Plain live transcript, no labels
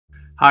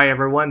Hi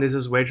everyone, this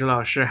is 维持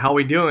老师。How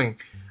we doing?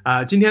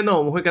 今天呢，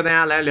我们会跟大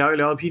家来聊一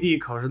聊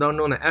PTE 考试当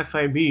中的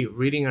FIB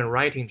Reading and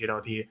Writing 这道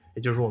题，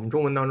也就是我们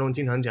中文当中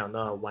经常讲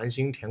的完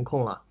形填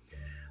空了。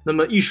那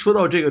么一说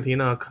到这个题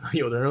呢，可能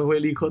有的人会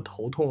立刻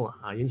头痛了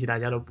啊，引起大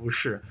家的不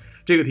适。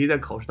这个题在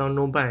考试当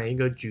中扮演一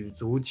个举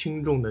足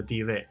轻重的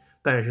地位，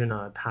但是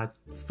呢，它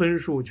分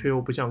数却又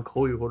不像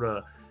口语或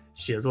者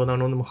写作当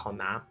中那么好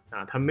拿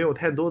啊，它没有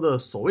太多的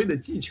所谓的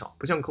技巧，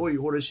不像口语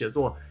或者写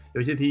作，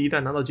有些题一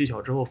旦拿到技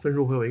巧之后，分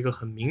数会有一个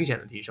很明显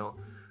的提升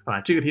啊。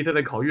这个题它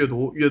在考阅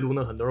读，阅读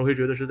呢，很多人会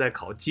觉得是在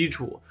考基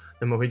础，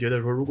那么会觉得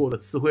说，如果我的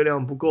词汇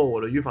量不够，我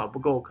的语法不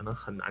够，可能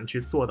很难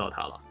去做到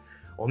它了。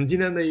我们今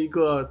天的一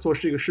个做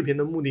这个视频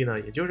的目的呢，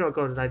也就是要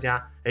告诉大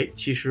家，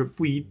其实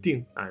不一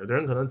定啊，有的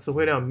人可能词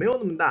汇量没有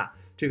那么大，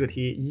这个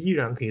题依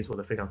然可以做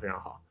得非常非常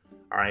好。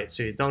Alright，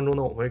 所以当中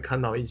呢，我们会看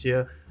到一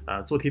些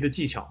做题的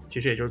技巧，其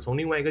实也就是从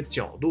另外一个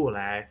角度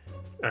来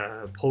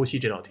剖析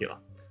这道题了。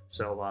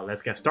So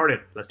let's get started.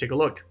 Let's take a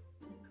look.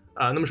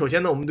 那么首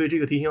先呢，我们对这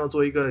个题型要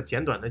做一个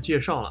简短的介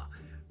绍了。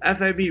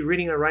FIB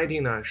Reading and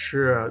Writing 呢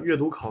是阅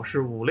读考试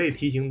5类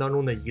题型当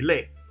中的一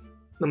类。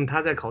那么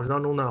它在考试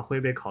当中呢会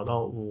被考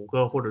到5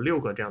个或者6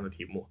个这样的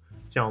题目，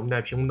像我们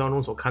在屏幕当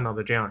中所看到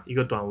的这样一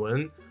个短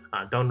文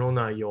啊，当中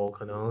呢有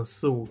可能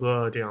4、5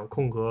个这样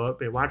空格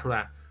被挖出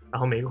来，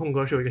然后每个空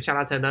格是有一个下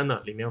拉菜单的，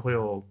里面会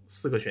有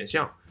4个选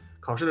项。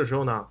考试的时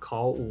候呢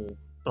考5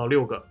到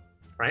6个。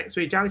Right?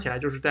 所以加起来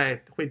就是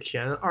会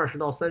填20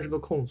到30个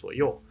空左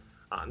右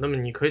啊，那么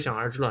你可想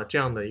而知了，这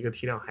样的一个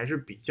题量还是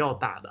比较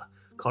大的。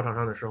考场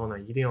上的时候呢，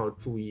一定要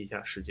注意一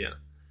下时间。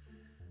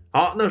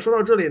好，那说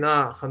到这里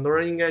呢，很多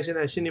人应该现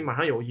在心里马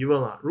上有疑问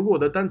了：如果我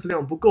的单词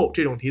量不够，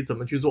这种题怎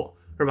么去做，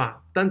是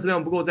吧？单词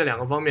量不够在2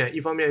个方面，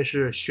一方面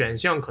是选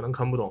项可能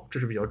看不懂，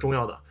这是比较重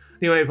要的；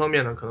另外一方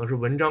面呢，可能是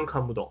文章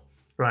看不懂，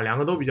是吧？2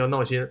个都比较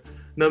闹心。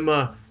那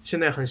么现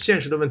在很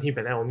现实的问题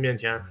摆在我们面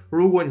前，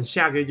如果你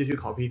下个月就去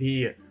考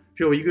PTE，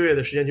只有1个月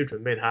的时间去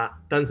准备它，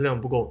单词量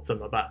不够怎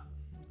么办？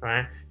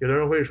有的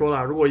人会说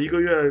了，如果1个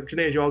月之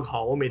内就要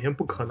考，我每天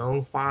不可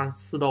能花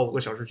4到5个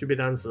小时去背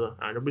单词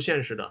啊，这不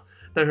现实的。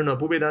但是呢，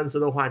不背单词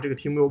的话，这个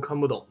题目又看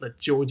不懂，那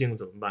究竟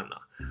怎么办呢？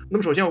那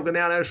么首先我跟大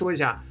家来说一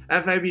下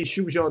FIB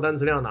需不需要单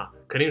词量呢？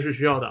肯定是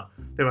需要的，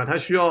对吧？它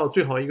需要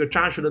最好一个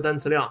扎实的单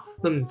词量，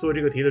那么你做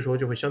这个题的时候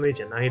就会相对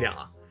简单一点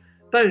了。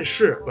但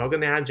是我要跟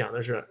大家讲的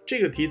是，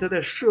这个题它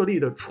在设立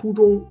的初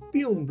衷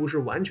并不是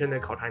完全在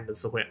考察你的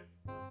词汇。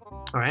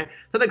Alright，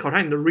 它在考察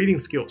你的 reading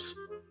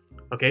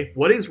skills。Okay,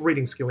 what is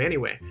reading skill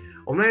anyway？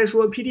 我们来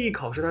说 PTE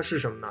考试它是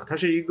什么呢？它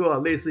是一个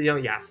类似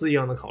雅思一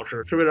样的考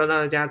试，是为了让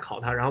大家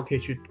考它，然后可以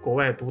去国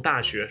外读大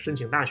学、申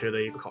请大学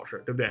的一个考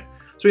试，对不对？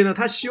所以呢，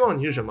它希望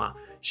你是什么？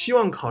希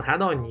望考察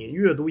到你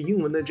阅读英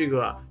文的这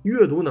个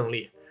阅读能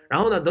力。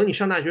然后呢，等你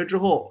上大学之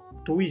后，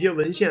读一些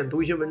文献、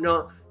读一些文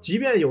章，即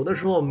便有的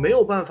时候没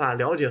有办法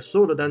了解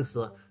所有的单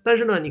词，但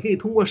是呢，你可以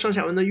通过上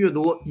下文的阅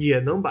读，也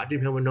能把这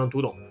篇文章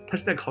读懂。它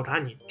是在考察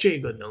你这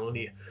个能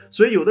力。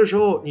所以有的时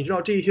候，你知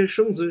道这一些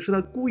生词是他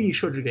故意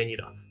设置给你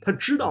的，他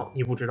知道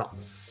你不知道，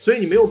所以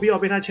你没有必要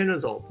被他牵着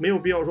走，没有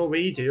必要说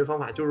唯一解决方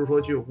法就是说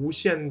去无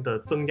限的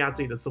增加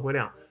自己的词汇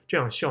量，这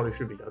样效率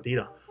是比较低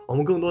的。我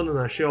们更多的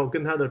呢是要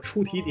跟他的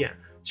出题点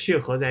切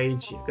合在一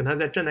起，跟他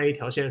再站在一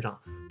条线上，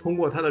通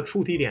过他的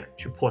出题点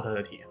去破他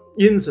的题。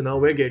因此呢，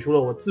我也给出了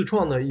我自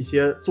创的一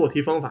些做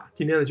题方法，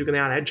今天呢就跟大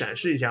家来展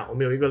示一下，我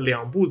们有一个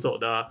2步走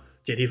的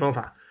解题方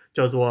法，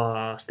叫做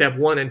Step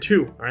 1 and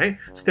 2。 Alright?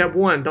 Step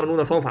 1 当中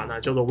的方法呢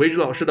叫做维持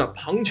老师的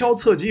旁敲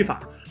侧击法，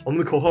我们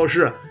的口号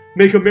是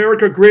Make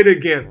America Great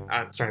Again。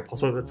 sorry，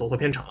 走错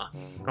片场了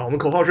啊！我们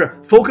口号是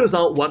Focus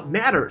on what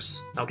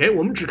matters。 OK，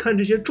 我们只看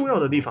这些重要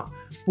的地方，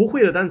不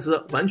会的单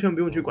词完全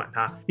不用去管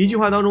它。一句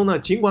话当中呢，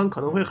尽管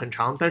可能会很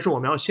长，但是我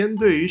们要先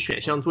对于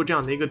选项做这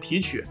样的一个提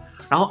取，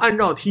然后按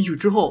照提取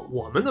之后，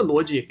我们的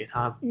逻辑给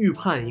它预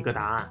判一个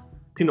答案，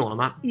听懂了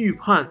吗？预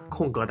判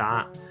空格答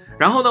案。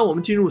然后呢，我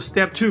们进入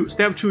Step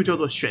 2 叫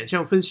做选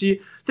项分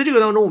析。在这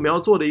个当中，我们要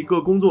做的一个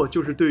工作就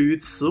是对于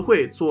词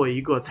汇做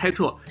一个猜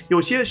测。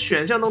有些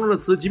选项当中的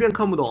词即便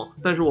看不懂，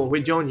但是我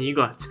会教你一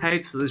个猜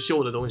词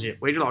秀的东西，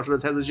维持老师的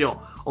猜词秀。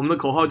我们的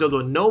口号叫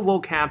做 No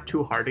vocab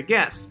too hard to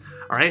guess。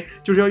 Alright，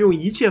 就是要用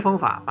一切方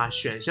法把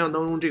选项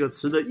当中这个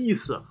词的意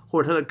思，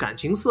或者它的感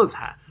情色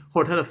彩，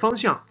或者它的方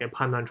向给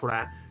判断出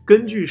来，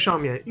根据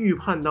上面预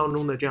判当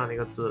中的这样的一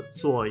个词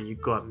做一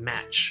个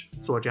match，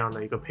 做这样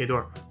的一个配对。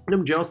那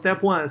么只要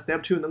Step 1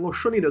 Step 2能够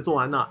顺利的做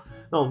完呢，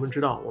那我们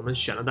知道我们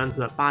选的单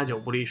词8、9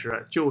不离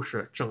10就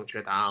是正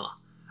确答案了。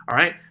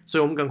Alright， 所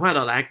以我们赶快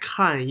的来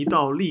看一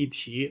道例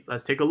题。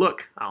 Let's take a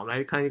look。 我们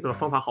来看一个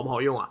方法好不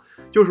好用啊，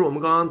就是我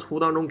们刚刚图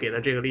当中给的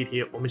这个例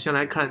题。我们先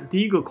来看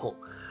第一个空。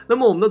那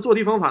么我们的做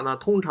题方法呢，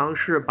通常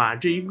是把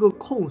这一个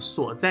空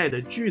所在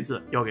的句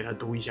子要给它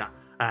读一下。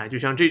就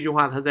像这句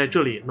话它在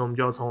这里，那我们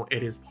就要从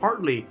It is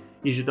partly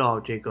一直到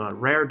这个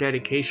rare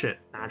dedication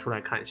拿出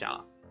来看一下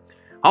了。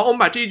好，我们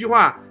把这一句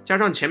话加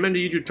上前面这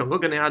一句整个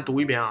跟大家读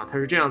一遍啊，它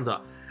是这样子。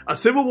A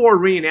Civil War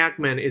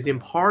reenactment is in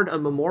part a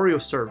memorial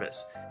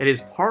service. It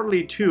is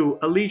partly too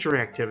a leisure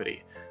activity.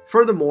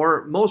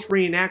 Furthermore, most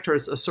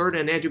reenactors assert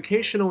an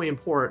educational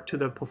import to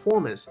the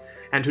performance,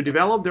 and to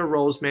develop their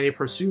roles, many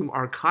pursue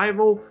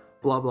archival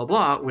blah blah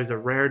blah with a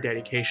rare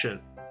dedication.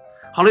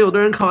 好了，有的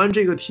人看完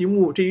这个题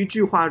目这一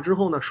句话之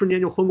后呢，瞬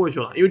间就昏过去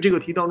了，因为这个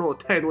题当中有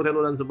太多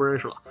单词不认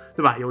识了，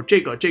对吧？有这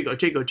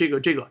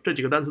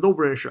几个单词都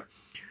不认识，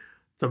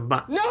怎么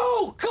办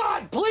 ？No,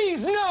 God,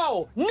 please,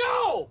 no,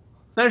 no.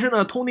 但是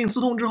呢，痛定思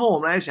痛之后，我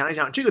们来想一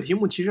想，这个题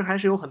目其实还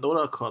是有很多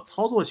的可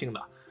操作性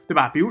的，对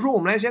吧？比如说，我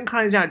们来先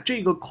看一下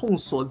这个空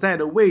所在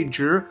的位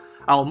置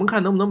啊，我们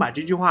看能不能把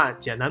这句话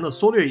简单的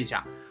缩略一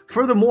下。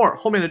Furthermore，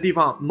 后面的地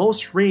方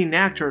most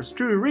reenactors，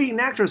 注意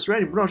reenactors 虽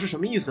然你不知道是什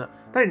么意思，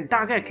但是你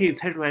大概可以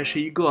猜出来是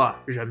一个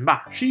人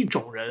吧，是一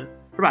种人，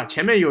是吧？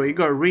前面有一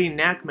个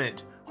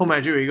reenactment， 后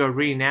面就有一个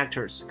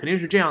reenactors， 肯定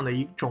是这样的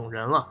一种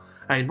人了。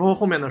哎，你包括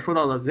后面呢说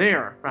到了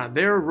their 啊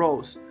their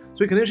roles。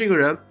所以肯定是一个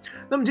人。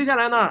那么接下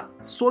来呢，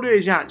缩略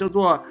一下，叫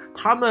做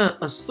他们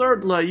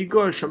assert 了一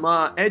个什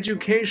么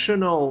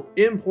educational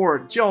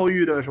import 教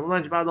育的什么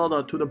乱七八糟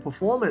的 to the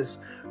performance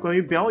关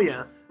于表演，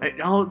哎，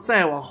然后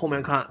再往后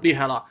面看，厉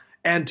害了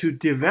 ，and to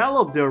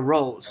develop their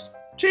roles，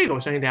 这个我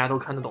相信大家都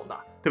看得懂的，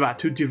对吧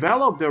 ？To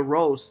develop their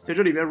roles， 在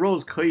这里边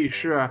roles 可以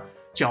是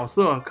角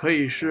色，可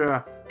以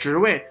是职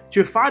位，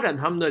去发展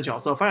他们的角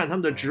色，发展他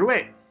们的职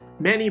位。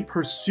Many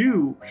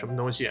pursue 什么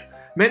东西？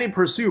 Many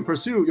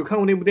pursue 有看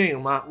过那部电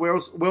影吗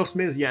 ？Will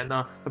Smith 演的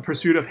《The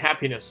Pursuit of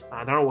Happiness》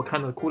啊，当然我看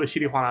的哭得稀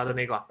里哗啦的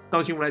那个，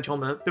当幸福来敲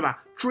门，对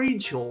吧？追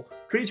求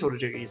的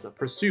这个意思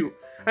 ，pursue，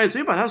 哎，所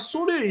以把它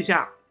缩略一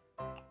下，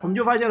我们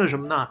就发现了什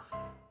么呢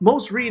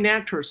 ？Most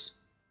reenactors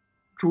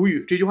主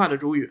语这句话的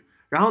主语，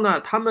然后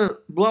呢，他们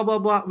blah blah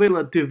blah 为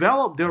了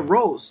develop their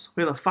roles，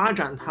 为了发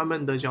展他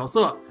们的角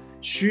色，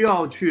需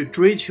要去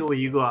追求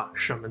一个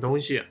什么东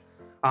西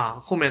啊？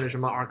后面的什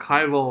么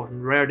archival、什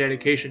么 rare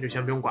dedication 就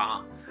先不用管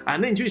了。哎，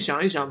那你去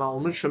想一想吧，我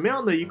们什么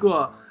样的一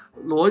个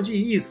逻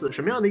辑意思，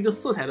什么样的一个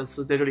色彩的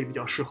词在这里比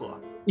较适合？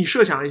你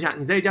设想一下，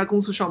你在一家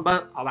公司上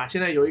班，好吧，现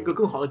在有一个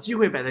更好的机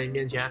会摆在你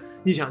面前，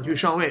你想去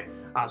上位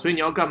啊，所以你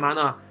要干嘛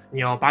呢？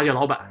你要巴结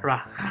老板，是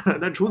吧？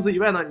那除此以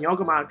外呢，你要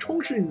干嘛？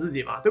充实你自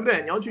己嘛，对不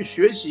对？你要去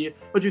学习，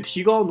要去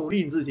提高努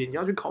力你自己，你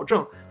要去考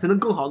证，才能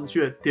更好的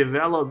去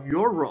develop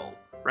your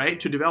role，right？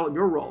 To develop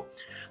your role。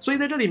所以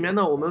在这里面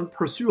呢，我们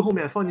pursue 后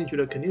面放进去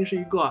的肯定是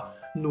一个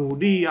努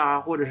力啊，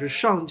或者是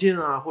上进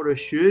啊，或者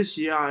学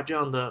习啊这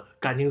样的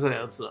感情色彩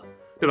的词，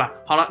对吧？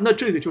好了，那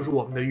这个就是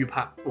我们的预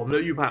判，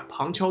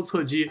旁敲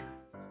侧击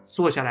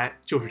做下来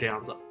就是这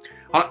样子。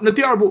好了，那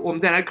第二步我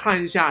们再来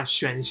看一下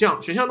选项，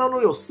选项当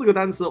中有4个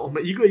单词，我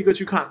们一个一个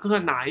去看，看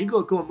看哪一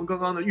个跟我们刚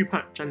刚的预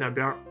判沾点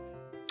边儿。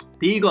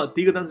第一个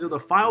单词叫做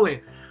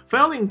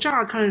filing，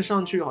 乍看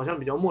上去好像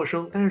比较陌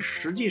生，但是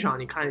实际上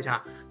你看一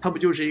下，它不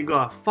就是一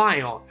个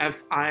file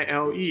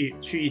F-I-L-E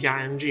去一加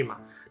ing 嘛，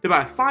对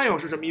吧 ？file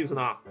是什么意思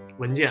呢？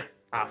文件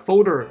啊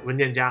 ，folder 文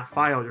件夹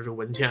 ，file 就是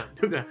文件，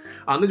对不对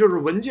啊？那就是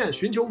文件，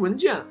寻求文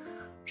件，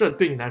这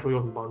对你来说有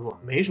什么帮助？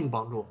没什么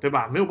帮助，对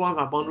吧？没有办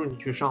法帮助你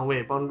去上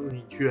位，帮助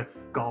你去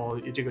搞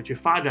这个去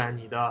发展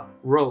你的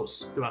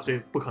roles， 对吧？所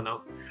以不可能。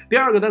第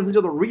二个单词叫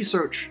做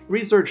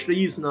research 的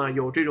意思呢，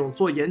有这种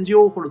做研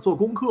究或者做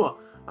功课。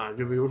啊，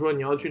就比如说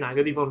你要去哪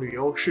个地方旅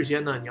游，事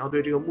先呢，你要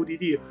对这个目的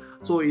地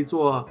做一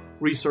做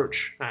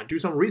research， 啊 ，do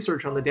some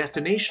research on the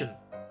destination，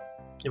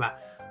 对吧？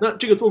那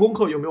这个做功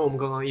课有没有我们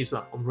刚刚的意思？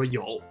我们说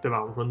有，对吧？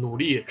我们说努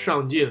力、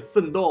上进、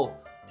奋斗、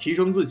提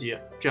升自己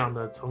这样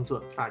的层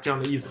次啊，这样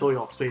的意思都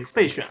有，所以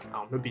备选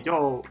啊，我们比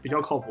较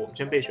靠谱，我们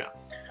先备选。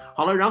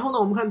好了，然后呢，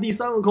我们看第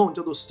3个空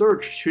叫做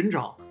search 寻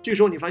找，这个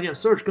时候你发现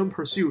search 跟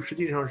pursue 实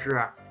际上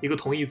是一个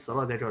同义词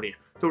了，在这里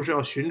都是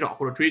要寻找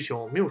或者追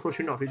求，没有说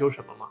寻找追求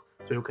什么嘛。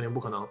所以肯定不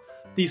可能。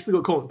第4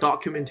个空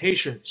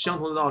documentation 相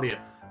同的道理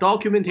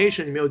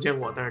 ，documentation 你没有见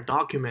过，但是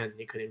document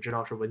你肯定知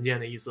道是文件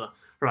的意思，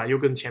是吧？又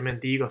跟前面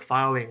第一个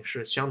filing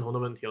是相同的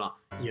问题了，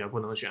也不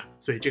能选。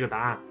所以这个答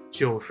案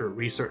就是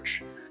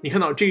research。你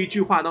看到这一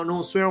句话当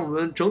中，虽然我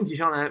们整体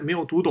上来没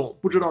有读懂，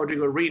不知道这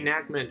个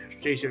reenactment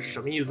这些是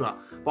什么意思，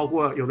包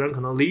括有的人可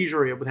能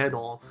leisure 也不太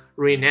懂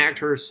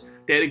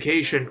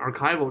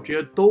 ，reenactors、dedication、archival 这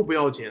些都不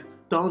要紧。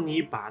当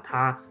你把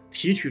它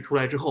提取出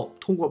来之后，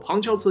通过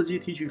旁敲侧击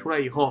提取出来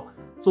以后，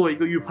做一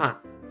个预判，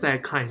再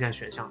看一下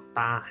选项，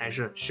答案还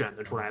是选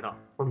得出来的。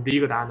我们第一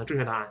个答案的正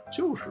确答案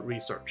就是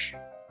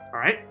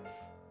research。Alright，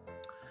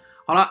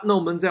 好了，那我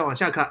们再往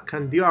下看，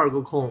看第2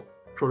个空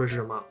说的是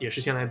什么，也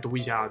是先来读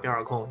一下第2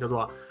个空，叫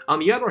做 On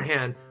the other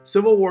hand,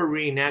 Civil War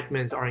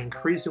reenactments are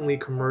increasingly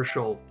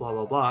commercial, blah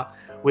blah blah,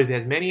 with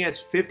as many as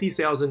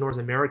 50,000 North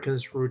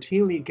Americans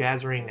routinely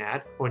gathering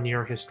at or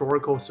near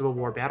historical Civil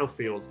War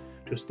battlefields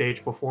to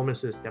stage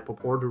performances that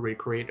purport to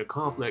recreate the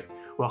conflict,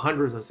 while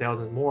hundreds of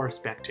thousands more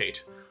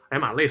spectate。 哎呀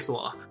妈，累死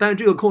我了！但是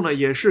这个空呢，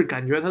也是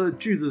感觉它的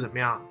句子怎么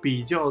样，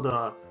比较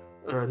的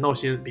闹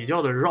心，比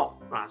较的绕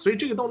啊，所以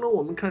这个当中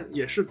我们看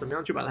也是怎么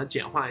样去把它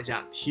简化一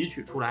下，提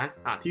取出来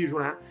啊，提取出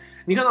来。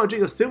你看到这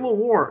个 Civil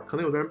War， 可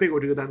能有的人背过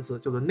这个单词，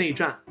叫做内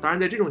战。当然，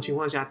在这种情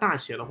况下，大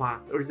写的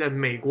话，而且在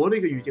美国的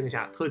一个语境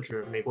下，特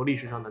指美国历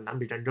史上的南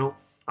北战争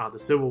啊 ，the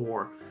Civil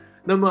War。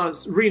那么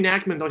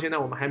reenactment 到现在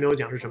我们还没有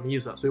讲是什么意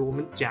思，所以我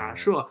们假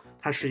设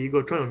它是一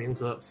个专有名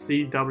词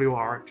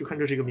CWR， 就看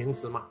这是一个名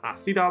词嘛啊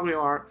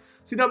CWR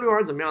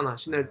怎么样呢？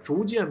现在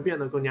逐渐变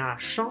得更加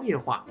商业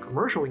化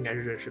 ，commercial 应该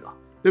是认识的，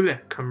对不对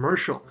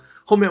 ？commercial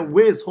后面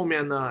with 后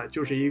面呢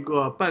就是一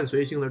个伴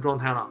随性的状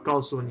态了，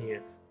告诉你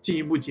进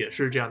一步解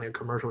释这样的一个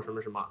commercial 什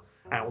么什么。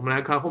哎，我们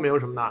来看后面有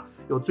什么呢？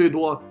有最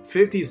多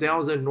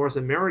50,000 North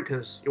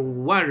Americans， 有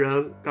5万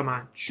人干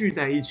嘛聚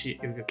在一起，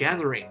有一个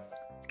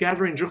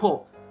gathering 之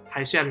后，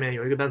还下面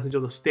有一个单词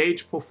叫做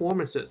stage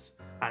performances，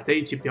 啊，在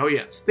一起表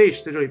演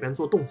 ，stage 在这里边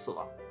做动词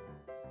了，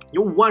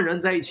有5万人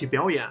在一起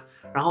表演，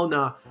然后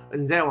呢，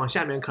你再往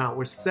下面看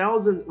with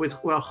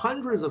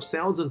hundreds of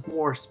thousands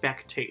more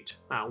spectate，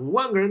 啊，5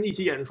万个人一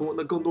起演出，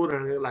那更多的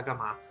人来干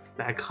嘛？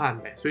来看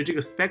呗。所以这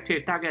个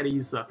spectate 大概的意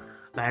思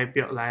来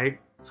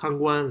参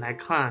观、来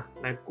看、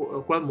来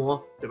观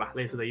摩，对吧？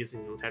类似的意思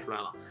你能猜出来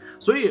了。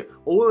所以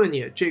我问问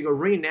你，这个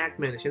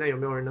reenactment 现在有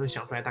没有人能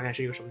想出来大概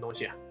是一个什么东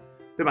西啊？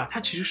对吧？它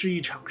其实是一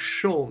场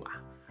show 嘛，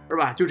是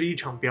吧？就是一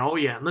场表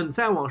演。那你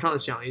再往上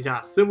想一下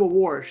 ，Civil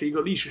War 是一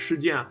个历史事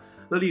件，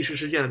那历史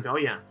事件的表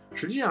演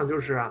实际上就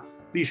是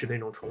历史那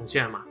种重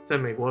现嘛。在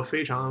美国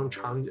非常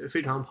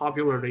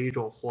popular 的一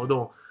种活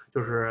动，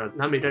就是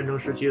南北战争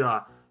时期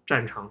的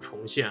战场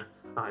重现。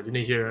啊，就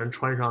那些人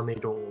穿上那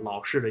种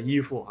老式的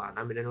衣服啊，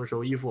南北战争时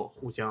候衣服，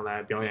互相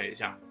来表演一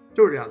下，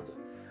就是这样子。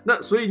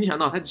那所以你想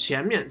到它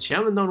前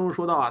文当中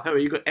说到啊，它有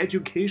一个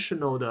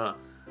educational 的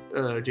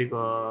这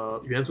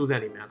个元素在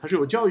里面，它是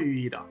有教育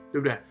意义的，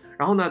对不对？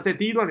然后呢，在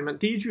第一段里面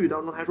第一句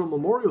当中还说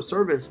memorial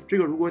service， 这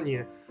个如果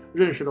你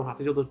认识的话，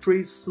它叫做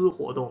追思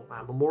活动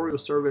啊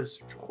 ，memorial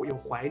service 有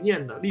怀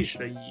念的历史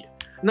的意义。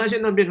那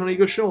现在变成了一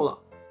个 show 了，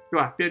对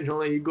吧？变成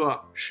了一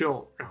个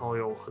show， 然后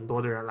有很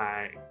多的人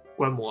来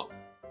观摩。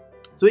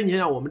所以你想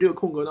想，我们这个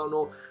空格当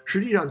中，实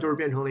际上就是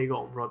变成了一个，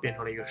我们说变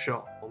成了一个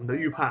show， 我们的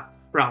预判，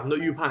是吧？我们的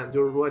预判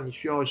就是说，你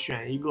需要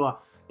选一个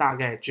大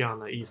概这样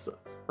的意思。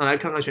那来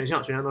看看选项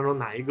当中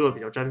哪一个比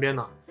较沾边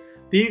呢？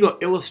第一个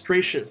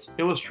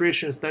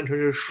illustrations 单纯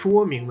是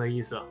说明的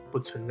意思，不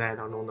存在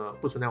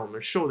我们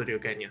show 的这个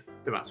概念，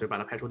对吧？所以把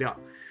它排除掉。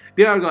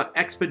第二个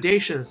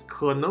expeditions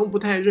可能不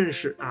太认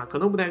识，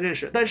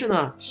但是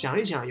呢，想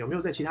一想有没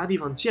有在其他地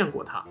方见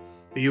过它？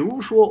比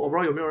如说，我不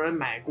知道有没有人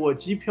买过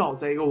机票，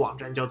在一个网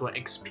站叫做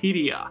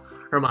Expedia，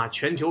 是吗？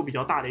全球比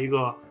较大的一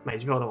个买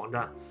机票的网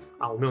站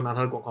啊，我没有拿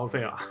它的广告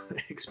费啊。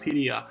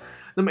Expedia，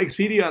 那么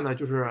Expedia 呢，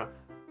就是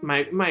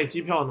卖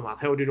机票的嘛，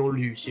它有这种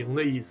旅行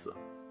的意思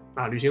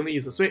啊，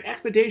所以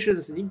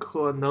expeditions 你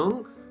可能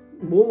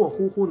模模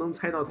糊糊能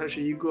猜到它是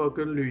一个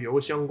跟旅游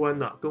相关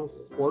的、跟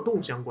活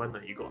动相关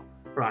的一个，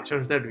是吧？像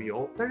是在旅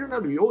游，但是呢，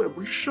旅游也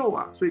不是 show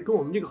啊，所以跟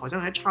我们这个好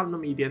像还差了那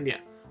么一点点。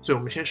所以我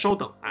们先稍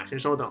等啊，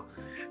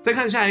再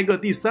看下一个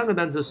第3个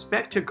单词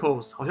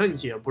spectacles， 好像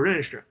也不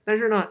认识，但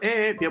是呢，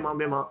别忙，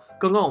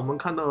刚刚我们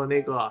看到的那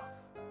个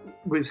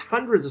with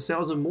hundreds of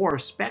thousands more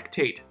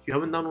spectate 原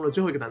文当中的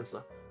最后一个单词，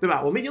对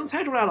吧？我们已经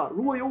猜出来了，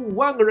如果有5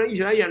万个人一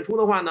起来演出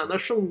的话呢，那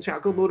剩下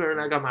更多的人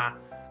来干嘛？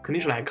肯定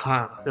是来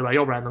看啊，对吧？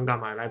要不然能干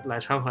嘛？来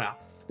掺和呀，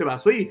对吧？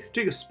所以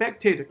这个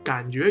spectate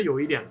感觉有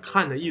一点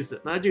看的意思，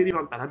那这个地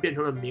方把它变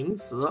成了名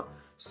词，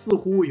似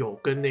乎有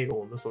跟那个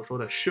我们所说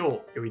的 show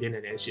有一点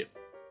点联系。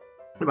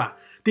对吧？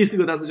第4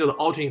个单词叫做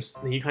outings，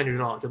 你一看就知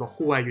道叫做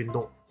户外运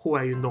动。户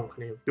外运动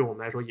肯定对我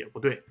们来说也不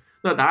对。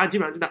那答案基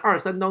本上就在2、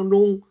3当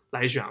中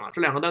来选了。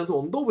这2个单词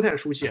我们都不太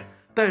熟悉，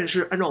但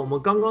是按照我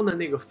们刚刚的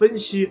那个分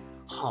析，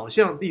好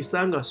像第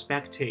3个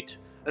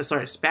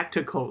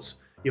spectacles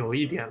有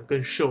一点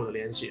跟 show 的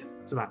联系，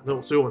是吧？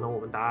那所以我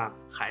们答案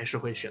还是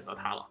会选择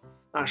它了。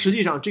那实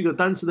际上这个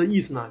单词的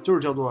意思呢，就是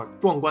叫做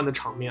壮观的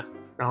场面，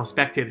然后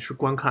spectate 是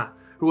观看，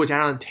如果加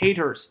上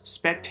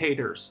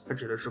spectators， 它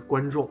指的是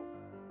观众。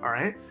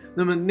Alright，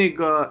 那么那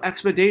个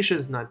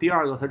expeditions 呢？第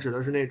2个它指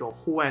的是那种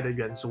户外的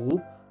远足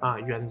啊，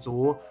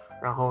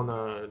然后呢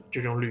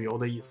这种旅游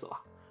的意思了。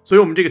所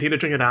以我们这个题的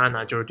正确答案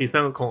呢就是第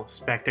3个空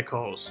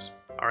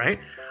spectacles。Alright，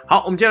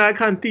 好，我们接下来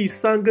看第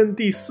3跟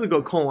第4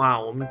个空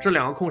啊，我们这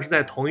2个空是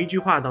在同一句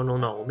话当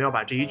中的，我们要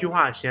把这一句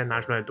话先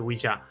拿出来读一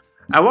下。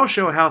I will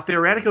show how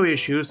theoretical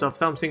issues of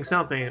something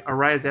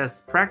arise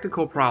as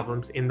practical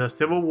problems in the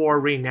Civil War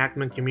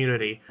reenactment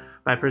community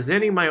by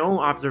presenting my own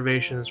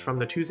observations from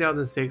the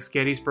 2006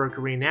 Gettysburg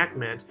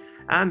reenactment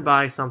and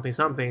by something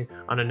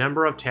on a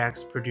number of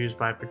texts produced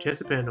by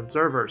participant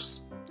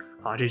observers.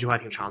 好，这句话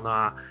挺长的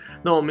啊。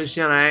那我们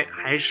先来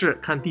还是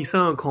看第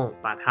3个空，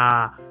把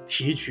它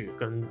提取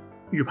跟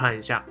预判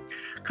一下。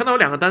看到有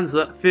2个单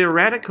词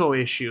theoretical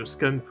issues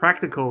跟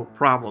practical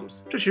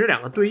problems， 这其实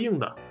2个对应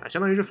的啊，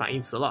相当于是反义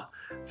词了。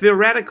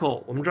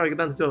theoretical 我们知道一个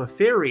单词叫做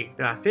theory，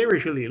 对吧？ theory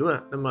是理论，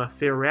那么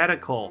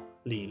theoretical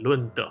理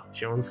论的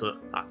形容词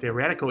啊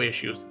theoretical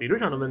issues 理论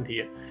上的问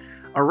题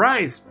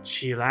arise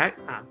起来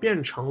啊，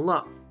变成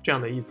了这样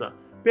的意思，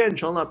变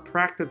成了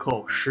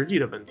practical 实际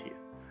的问题。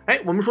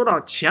我们说到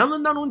前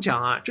文当中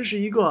讲啊，这是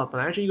本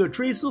来是一个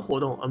追思活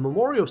动 ，a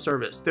memorial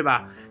service， 对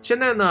吧？现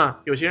在呢，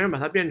有些人把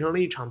它变成了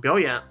一场表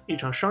演，一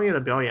场商业的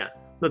表演，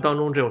那当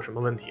中这有什么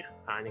问题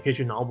啊，你可以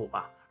去脑补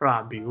吧，是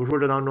吧？比如说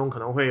这当中可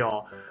能会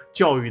有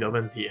教育的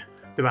问题，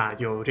对吧？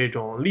有这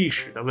种历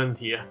史的问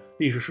题，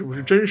历史是不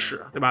是真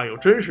实，对吧？有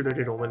真实的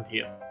这种问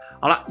题。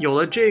好了，有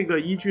了这个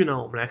依据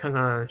呢，我们来看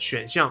看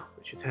选项，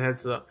去猜猜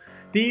词。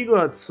第一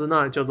个词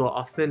呢叫做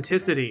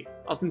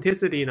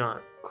authenticity，authenticity 呢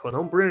可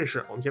能不认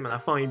识，我们先把它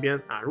放一边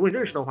啊。如果你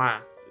认识的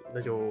话，那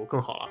就更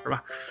好了，是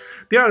吧？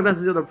第二个单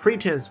词叫做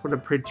pretense 或者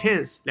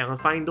pretense， 两个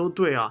发音都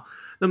对啊。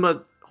那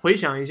么回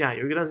想一下，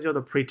有一个单词叫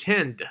做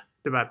pretend，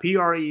 对吧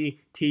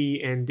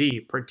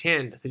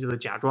 ？pretend，pretend， 它叫做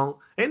假装。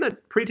哎，那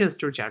pretense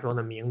就是假装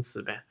的名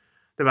词呗，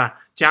对吧？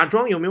假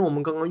装有没有我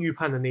们刚刚预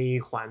判的那一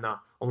环呢？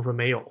我们说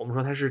没有，我们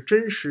说它是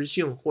真实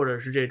性或者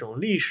是这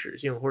种历史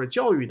性或者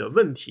教育的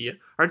问题，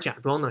而假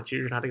装呢其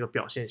实是它这个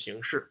表现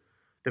形式，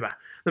对吧？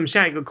那么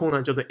下一个空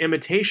呢叫做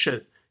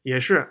imitation， 也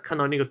是看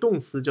到那个动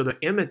词叫做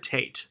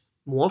imitate，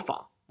 模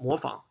仿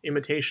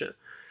imitation。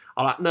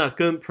好了，那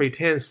跟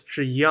pretense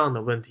是一样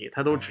的问题，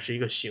它都只是一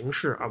个形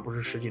式而不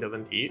是实际的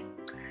问题。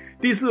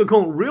第四个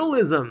空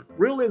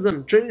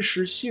realism 真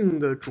实性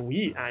的主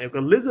义啊，有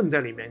个 lism 在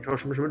里面，你知道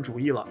什么什么主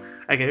义了？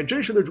哎，感觉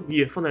真实的主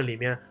义放在里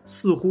面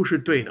似乎是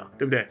对的，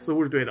对不对？似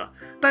乎是对的。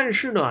但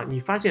是呢，你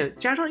发现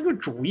加上一个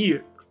主义，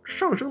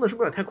上升的是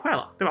不是有点太快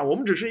了，对吧？我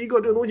们只是一个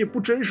这个东西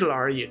不真实了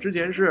而已。之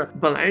前是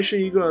本来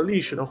是一个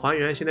历史的还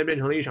原，现在变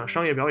成了一场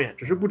商业表演，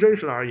只是不真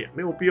实了而已，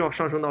没有必要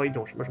上升到一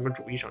种什么什么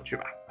主义上去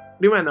吧。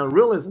另外呢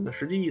 ，realism 的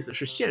实际意思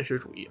是现实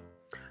主义。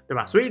对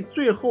吧？所以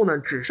最后呢，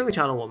只剩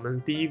下了我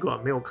们第一个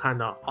没有看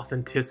的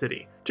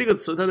authenticity 这个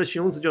词，它的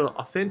形容词叫做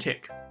authentic，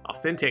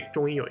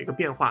 重音有一个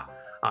变化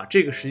啊，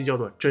这个实际叫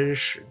做真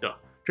实的，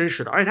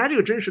而且它这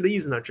个真实的意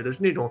思呢，指的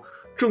是那种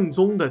正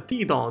宗的、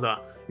地道的、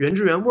原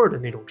汁原味的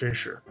那种真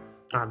实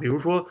啊。比如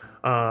说，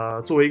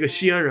作为一个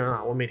西安人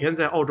啊，我每天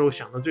在澳洲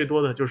想的最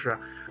多的就是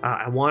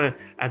I want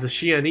as a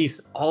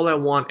Xianese, all I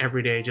want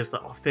every day just the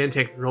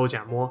authentic 肉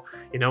夹馍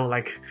 ，you know,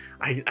 like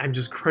I'm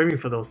just craving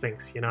for those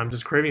things, you know, I'm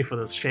just craving for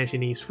those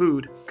Shanxinese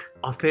food,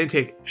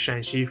 authentic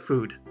陕西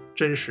food，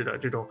 真实的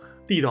这种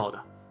地道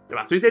的，对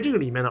吧？所以在这个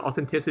里面呢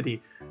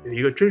 ，authenticity 有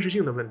一个真实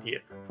性的问题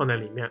放在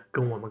里面，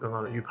跟我们刚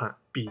刚的预判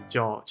比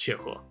较切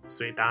合，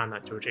所以答案呢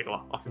就是这个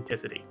了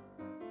authenticity。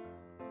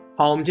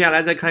好，我们接下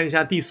来再看一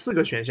下第四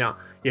个选项，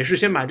也是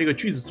先把这个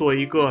句子做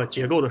一个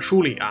结构的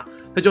梳理啊，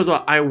它叫做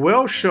I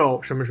will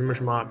show 什么什么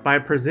什么 by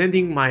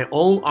presenting my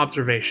own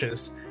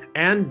observations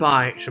and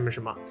by 什么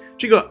什么。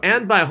这个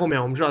and by 后面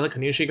我们知道它肯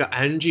定是一个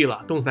ing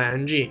了，动词的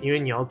ing， 因为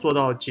你要做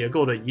到结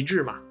构的一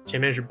致嘛，前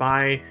面是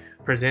by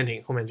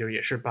presenting， 后面就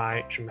也是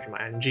by 什么什么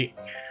ing。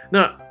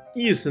那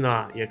意思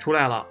呢也出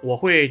来了，我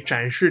会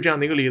展示这样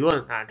的一个理论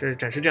啊，这是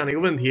展示这样的一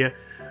个问题，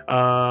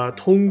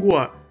通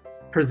过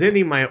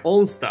presenting my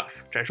own stuff，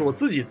 展示我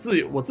自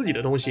己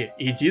的东西，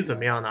以及怎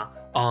么样呢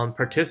on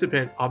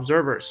participant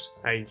observers，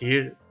 以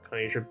及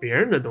可以是别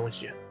人的东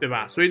西，对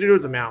吧？所以这就是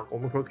怎么样，我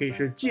们说可以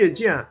是借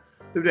鉴，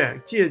对不对？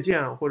借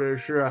鉴或者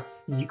是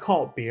依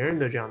靠别人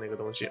的这样的一个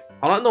东西。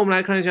好了，那我们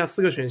来看一下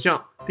四个选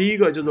项，第一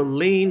个叫做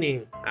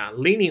leaning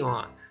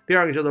on， 第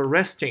二个叫做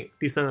resting，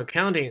 第三个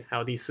counting， 还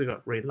有第四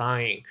个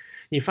relying。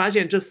你发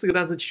现这四个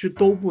单词其实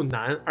都不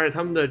难，而且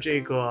它们的这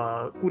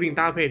个固定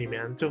搭配里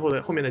面，最后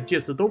的后面的介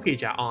词都可以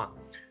加 on，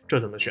 这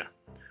怎么选，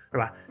是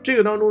吧？这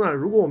个当中呢，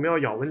如果我们要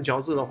咬文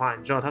嚼字的话，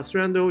你知道它虽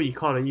然都有依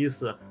靠的意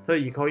思，它的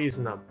依靠意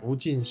思呢不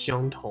尽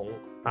相同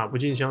啊，不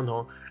尽相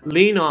同。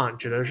Lean on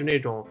指的是那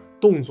种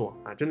动作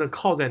啊，真的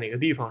靠在哪个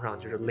地方上，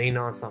就是 lean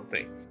on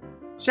something。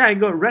下一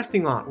个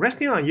resting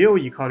on 也有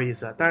依靠的意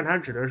思，但是它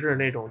指的是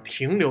那种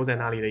停留在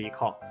哪里的依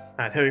靠，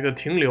哎，它有一个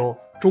停留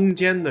中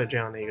间的这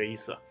样的一个意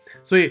思。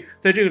所以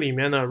在这个里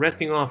面呢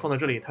 ，resting on 放到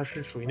这里，它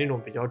是属于那种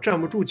比较站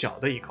不住脚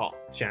的依靠，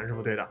显然是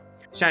不对的。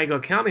下一个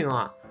counting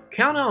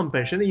on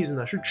本身的意思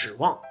呢是指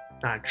望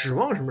啊，指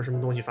望什么什么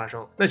东西发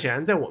生，那显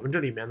然在我们这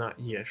里面呢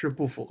也是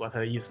不符合它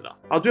的意思的。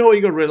好，最后一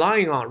个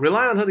rely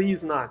on 它的意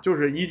思呢就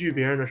是依据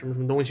别人的什么什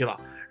么东西了。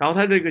然后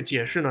它这个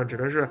解释呢指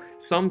的是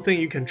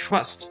something you can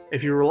trust.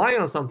 If you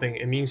rely on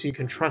something, it means you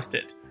can trust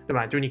it， 对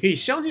吧？就你可以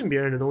相信别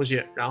人的东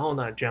西，然后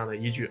呢这样的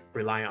依据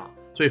rely on。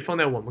所以放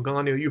在我们刚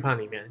刚那个预判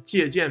里面，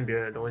借鉴别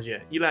人的东西，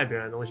依赖别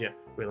人的东西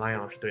rely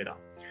on 是对的。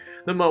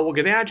那么我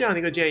给大家这样的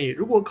一个建议，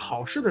如果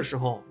考试的时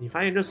候你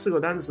发现这四个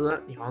单词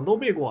你好像都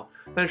背过，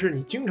但是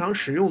你经常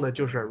使用的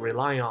就是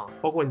rely on，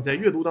 包括你在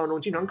阅读当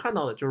中经常看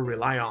到的就是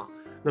rely on，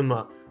 那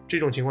么这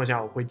种情况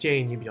下我会建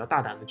议你比较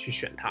大胆的去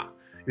选它。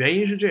原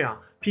因是这样，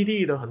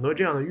 PTE 的很多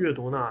这样的阅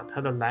读呢，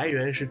它的来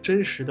源是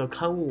真实的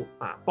刊物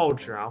啊、报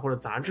纸啊或者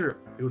杂志。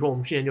比如说我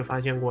们之前就发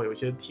现过有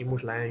些题目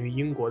是来源于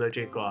英国的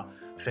这个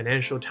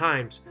Financial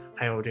Times，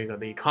 还有这个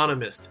The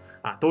Economist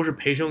啊，都是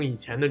培生以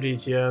前的这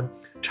些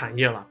产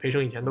业了，培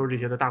生以前都是这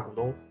些的大股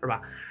东，是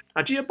吧？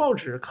啊，这些报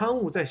纸刊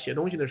物在写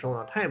东西的时候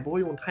呢，它也不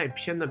会用太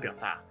偏的表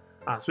达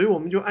啊，所以我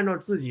们就按照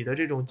自己的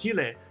这种积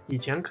累，以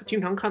前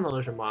经常看到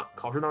的什么，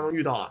考试当中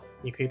遇到了，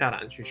你可以大胆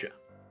的去选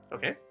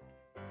 ，OK？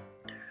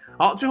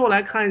 好，最后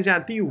来看一下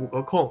第五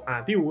个空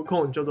啊，第五个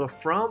空叫做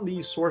From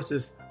these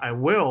sources I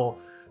will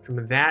什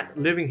么 that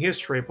living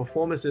history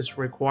performances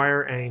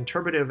require an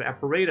interpretive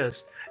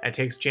apparatus that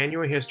takes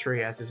genuine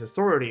history as its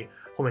authority，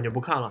 后面就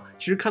不看了。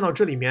其实看到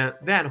这里面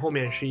that 后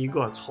面是一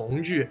个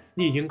从句，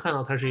你已经看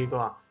到它是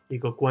一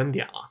个观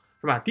点了，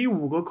是吧？第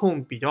5个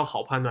空比较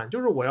好判断，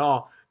就是我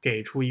要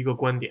给出一个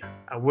观点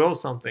I will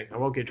something，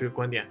 我要给出一个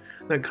观点。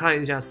那看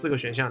一下4个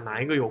选项，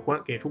哪一个有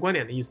给出观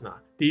点的意思呢？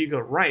第一个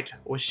write，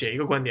 我写一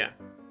个观点，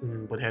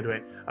不太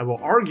对。I will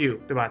argue，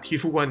 对吧？提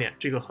出观点，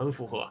这个很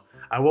符合。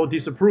I will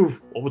disapprove，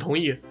 我不同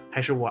意，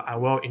还是I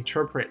will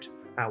interpret，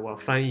 我要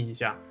翻译一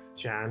下。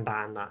显然答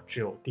案呢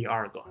只有第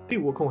2个，第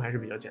5个空还是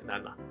比较简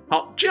单的。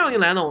好，这样一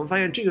来呢，我们发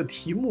现这个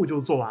题目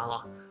就做完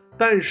了，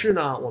但是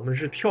呢，我们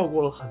是跳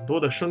过了很多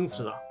的生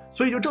词的。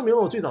所以就证明了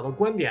我最早的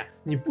观点，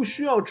你不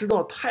需要知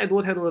道太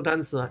多的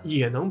单词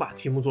也能把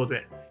题目做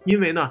对，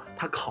因为呢，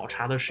它考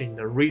察的是你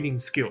的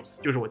reading skills，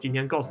 就是我今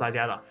天告诉大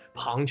家的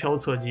旁敲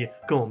侧击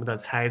跟我们的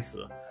猜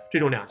词这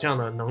种2项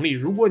的能力。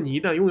如果你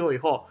一旦拥有以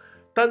后，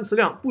单词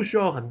量不需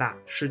要很大，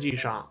实际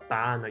上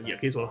答案呢也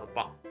可以做得很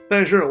棒。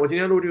但是我今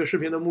天录这个视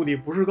频的目的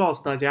不是告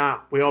诉大家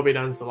不要背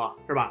单词了，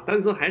是吧？单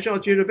词还是要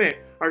接着背，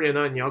而且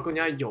呢，你要更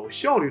加有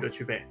效率的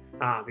去背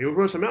啊。比如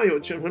说什么样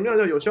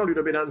叫有效率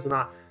的背单词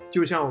呢？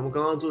就像我们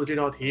刚刚做的这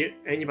道题，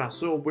你把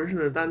所有不认识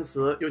的单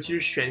词，尤其是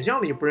选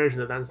项里不认识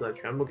的单词，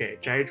全部给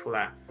摘出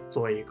来，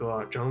做一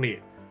个整理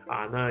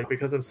啊。那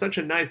because I'm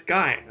such a nice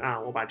guy 啊，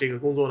我把这个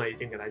工作呢已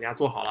经给大家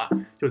做好了，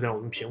就在我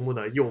们屏幕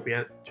的右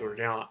边，就是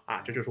这样了啊。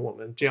这就是我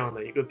们这样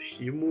的一个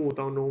题目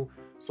当中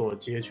所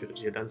截取的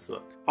这些单词。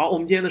好，我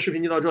们今天的视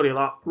频就到这里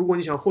了。如果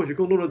你想获取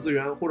更多的资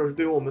源，或者是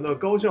对于我们的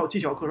高效技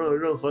巧课程有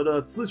任何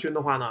的咨询的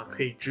话呢，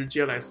可以直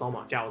接来扫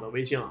码加我的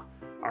微信了。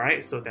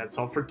Alright, so that's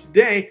all for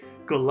today.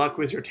 Good luck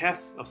with your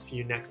tests. I'll see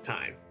you next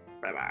time.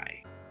 Bye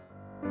bye.